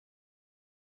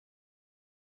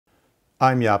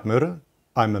I'm Jaap Murre.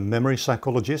 I'm a memory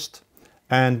psychologist,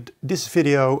 and this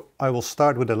video I will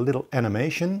start with a little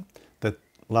animation that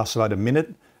lasts about a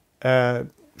minute,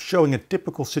 showing a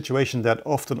typical situation that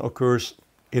often occurs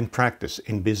in practice,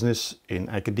 in business, in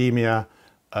academia,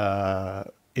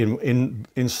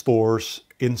 in stores,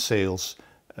 in sales,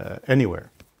 anywhere.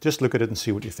 Just look at it and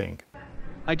see what you think.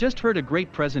 I just heard a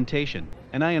great presentation,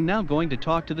 and I am now going to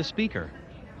talk to the speaker.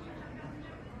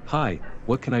 Hi,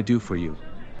 what can I do for you?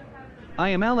 I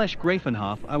am Aleš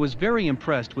Grafenhof. I was very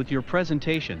impressed with your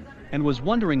presentation, and was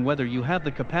wondering whether you have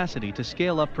the capacity to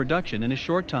scale up production in a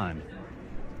short time.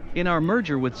 In our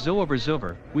merger with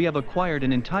Zoever, we have acquired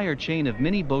an entire chain of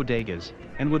mini bodegas,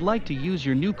 and would like to use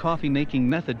your new coffee making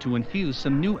method to infuse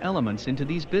some new elements into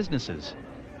these businesses.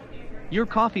 Your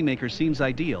coffee maker seems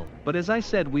ideal, but as I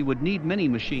said, we would need many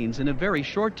machines in a very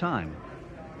short time.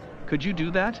 Could you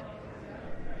do that?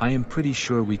 I am pretty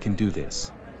sure we can do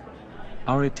this.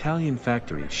 Our Italian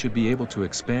factory should be able to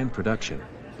expand production,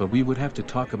 but we would have to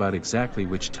talk about exactly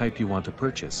which type you want to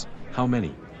purchase, how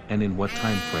many, and in what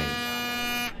time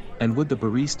frame. And would the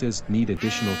baristas need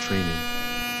additional training?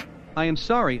 I am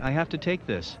sorry, I have to take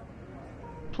this.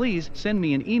 Please send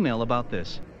me an email about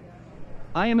this.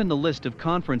 I am in the list of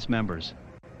conference members.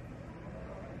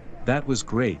 That was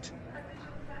great.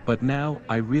 But now,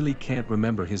 I really can't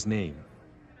remember his name.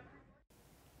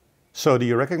 So do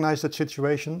you recognize that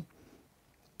situation?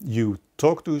 You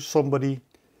talk to somebody,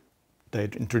 they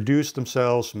introduce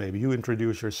themselves, maybe you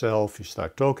introduce yourself, you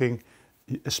start talking,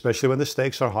 especially when the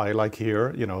stakes are high, like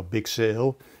here, you know, big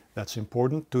sale, that's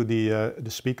important to the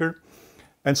speaker.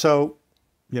 And so,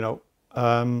 you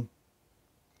know,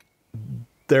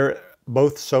 they're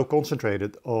both so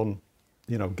concentrated on,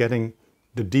 you know, getting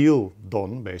the deal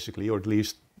done, basically, or at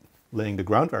least laying the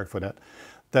groundwork for that,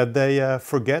 that they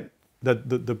forget that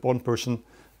the one person,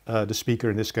 the speaker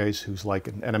in this case, who's like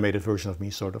an animated version of me,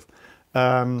 sort of,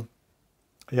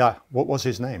 yeah, what was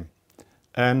his name?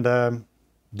 And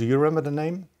do you remember the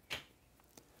name?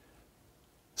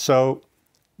 So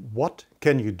what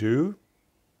can you do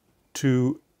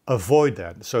to avoid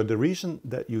that? So the reason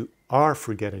that you are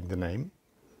forgetting the name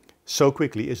so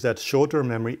quickly is that short-term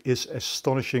memory is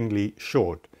astonishingly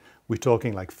short. We're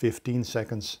talking like 15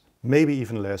 seconds, maybe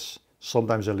even less,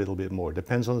 sometimes a little bit more,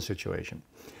 depends on the situation.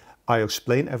 I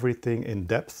explain everything in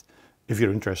depth, if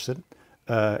you're interested,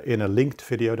 in a linked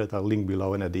video that I'll link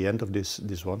below and at the end of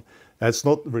this one. That's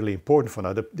not really important for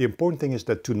now. The important thing is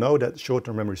that to know that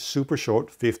short-term memory is super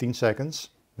short, 15 seconds,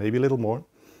 maybe a little more,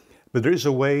 but there is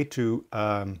a way to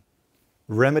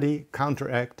remedy,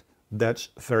 counteract that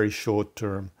very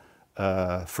short-term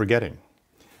forgetting.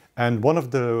 And one of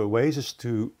the ways is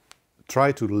to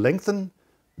try to lengthen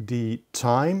the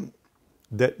time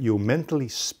that you mentally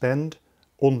spend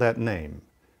on that name.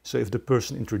 So if the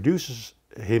person introduces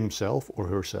himself or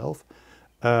herself,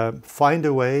 find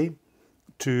a way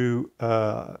to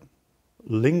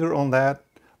linger on that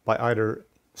by either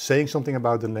saying something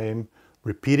about the name,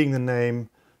 repeating the name,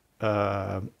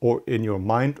 or in your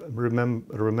mind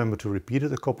remember to repeat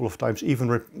it a couple of times, even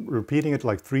repeating it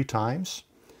like 3 times,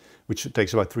 which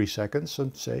takes about 3 seconds,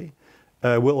 let's say,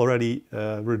 will already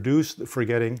reduce the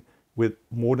forgetting with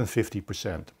more than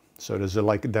 50%. So there's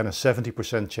then a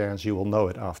 70% chance you will know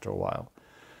it after a while.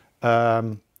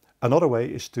 Another way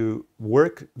is to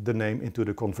work the name into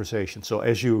the conversation. So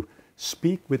as you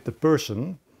speak with the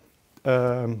person,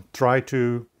 try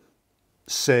to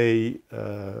say,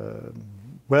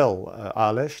 well,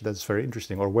 Aleš, that's very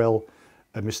interesting, or well,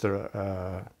 Mr.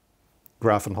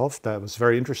 Grafenhof, that was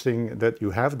very interesting that you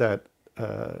have that,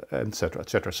 etc.,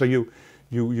 etc. So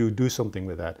you do something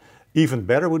with that. Even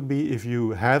better would be if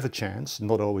you have a chance,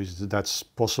 not always that's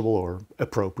possible or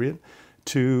appropriate,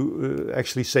 to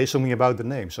actually say something about the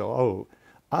name. So, oh,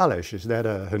 Aleš, is that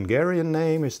a Hungarian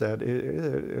name? Is that,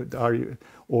 are you,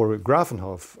 or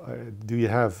Grafenhof, do you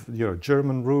have your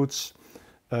German roots?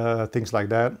 Things like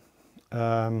that.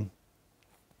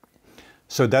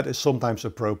 So that is sometimes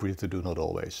appropriate to do, not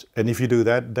always. And if you do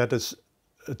that, that is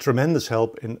a tremendous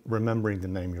help in remembering the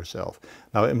name yourself.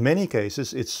 Now, in many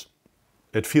cases,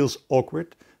 it feels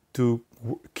awkward to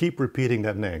keep repeating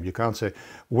that name. You can't say,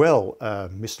 well,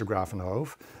 Mr.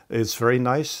 Grafenhof, it's very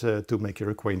nice to make your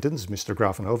acquaintance, Mr.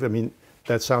 Grafenhof. I mean,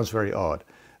 that sounds very odd.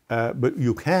 But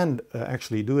you can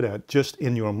actually do that just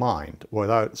in your mind,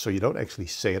 without, so you don't actually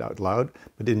say it out loud,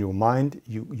 but in your mind,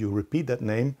 you repeat that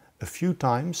name a few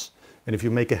times. And if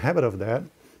you make a habit of that,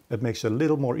 it makes it a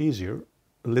little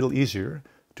easier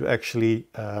to actually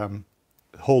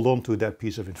hold on to that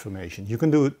piece of information. You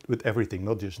can do it with everything,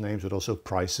 not just names, but also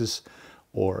prices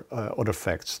or other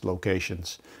facts,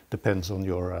 locations, depends on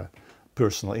your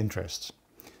personal interests.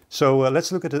 So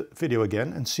let's look at the video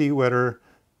again and see whether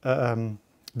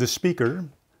the speaker,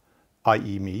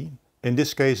 i.e. me, in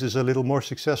this case is a little more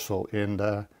successful in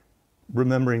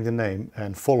remembering the name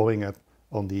and following up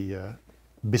on the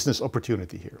business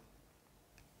opportunity here.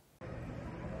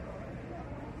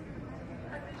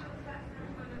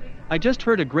 I just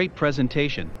heard a great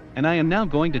presentation, and I am now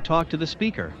going to talk to the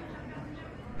speaker.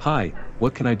 Hi,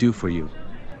 what can I do for you?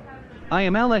 I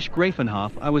am Aleš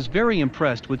Grafenhof. I was very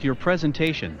impressed with your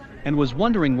presentation, and was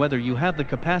wondering whether you have the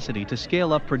capacity to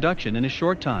scale up production in a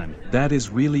short time. That is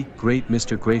really great,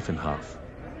 Mr. Grafenhof.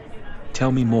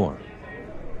 Tell me more.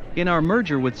 In our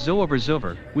merger with Zo over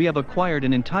Zovur, we have acquired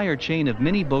an entire chain of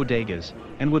mini bodegas,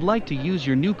 and would like to use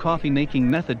your new coffee-making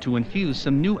method to infuse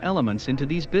some new elements into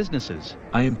these businesses.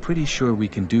 I am pretty sure we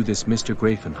can do this, Mr.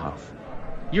 Grafenhof.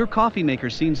 Your coffee maker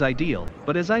seems ideal,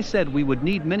 but as I said, we would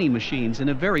need many machines in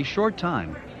a very short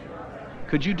time.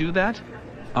 Could you do that?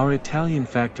 Our Italian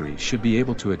factory should be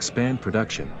able to expand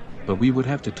production, but we would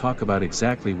have to talk about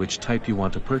exactly which type you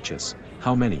want to purchase,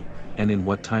 how many, and in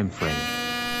what time frame.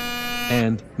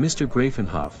 And, Mr.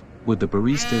 Grafenhof, would the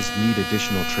baristas need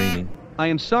additional training? I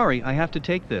am sorry I have to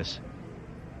take this.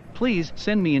 Please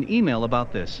send me an email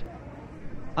about this.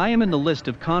 I am in the list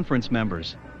of conference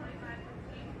members.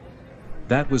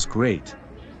 That was great.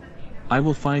 I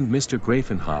will find Mr.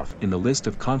 Grafenhof in the list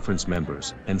of conference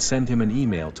members and send him an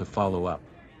email to follow up.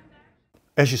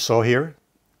 As you saw here,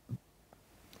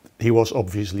 he was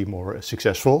obviously more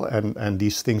successful, and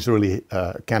these things really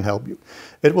can help you.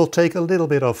 It will take a little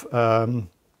bit of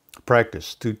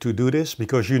practice to do this,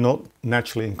 because you're not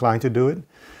naturally inclined to do it.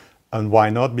 And why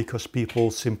not? Because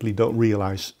people simply don't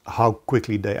realize how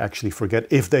quickly they actually forget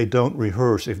if they don't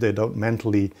rehearse, if they don't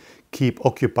mentally keep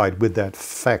occupied with that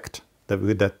fact,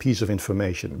 with that piece of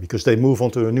information, because they move on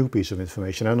to a new piece of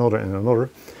information, another and another.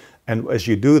 And as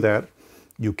you do that,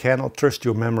 you cannot trust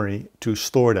your memory to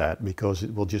store that, because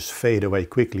it will just fade away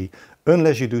quickly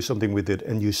unless you do something with it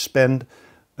and you spend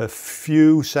a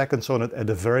few seconds on it at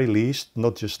the very least,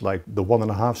 not just like the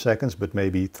 1.5 seconds, but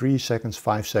maybe 3 seconds,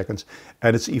 5 seconds.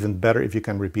 And it's even better if you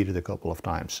can repeat it a couple of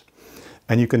times.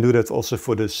 And you can do that also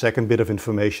for the second bit of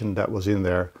information that was in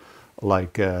there,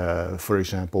 like for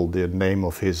example, the name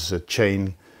of his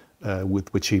chain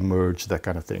with which he merged, that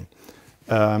kind of thing.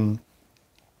 And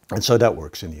so that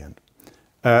works in the end.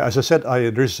 As I said,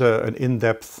 there's an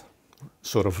in-depth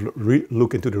sort of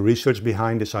look into the research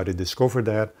behind this, how to discover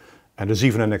that. And there's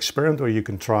even an experiment where you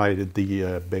can try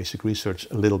the basic research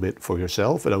a little bit for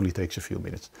yourself. It only takes a few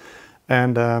minutes.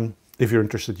 And if you're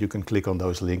interested, you can click on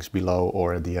those links below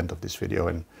or at the end of this video,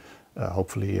 and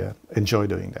hopefully enjoy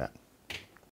doing that.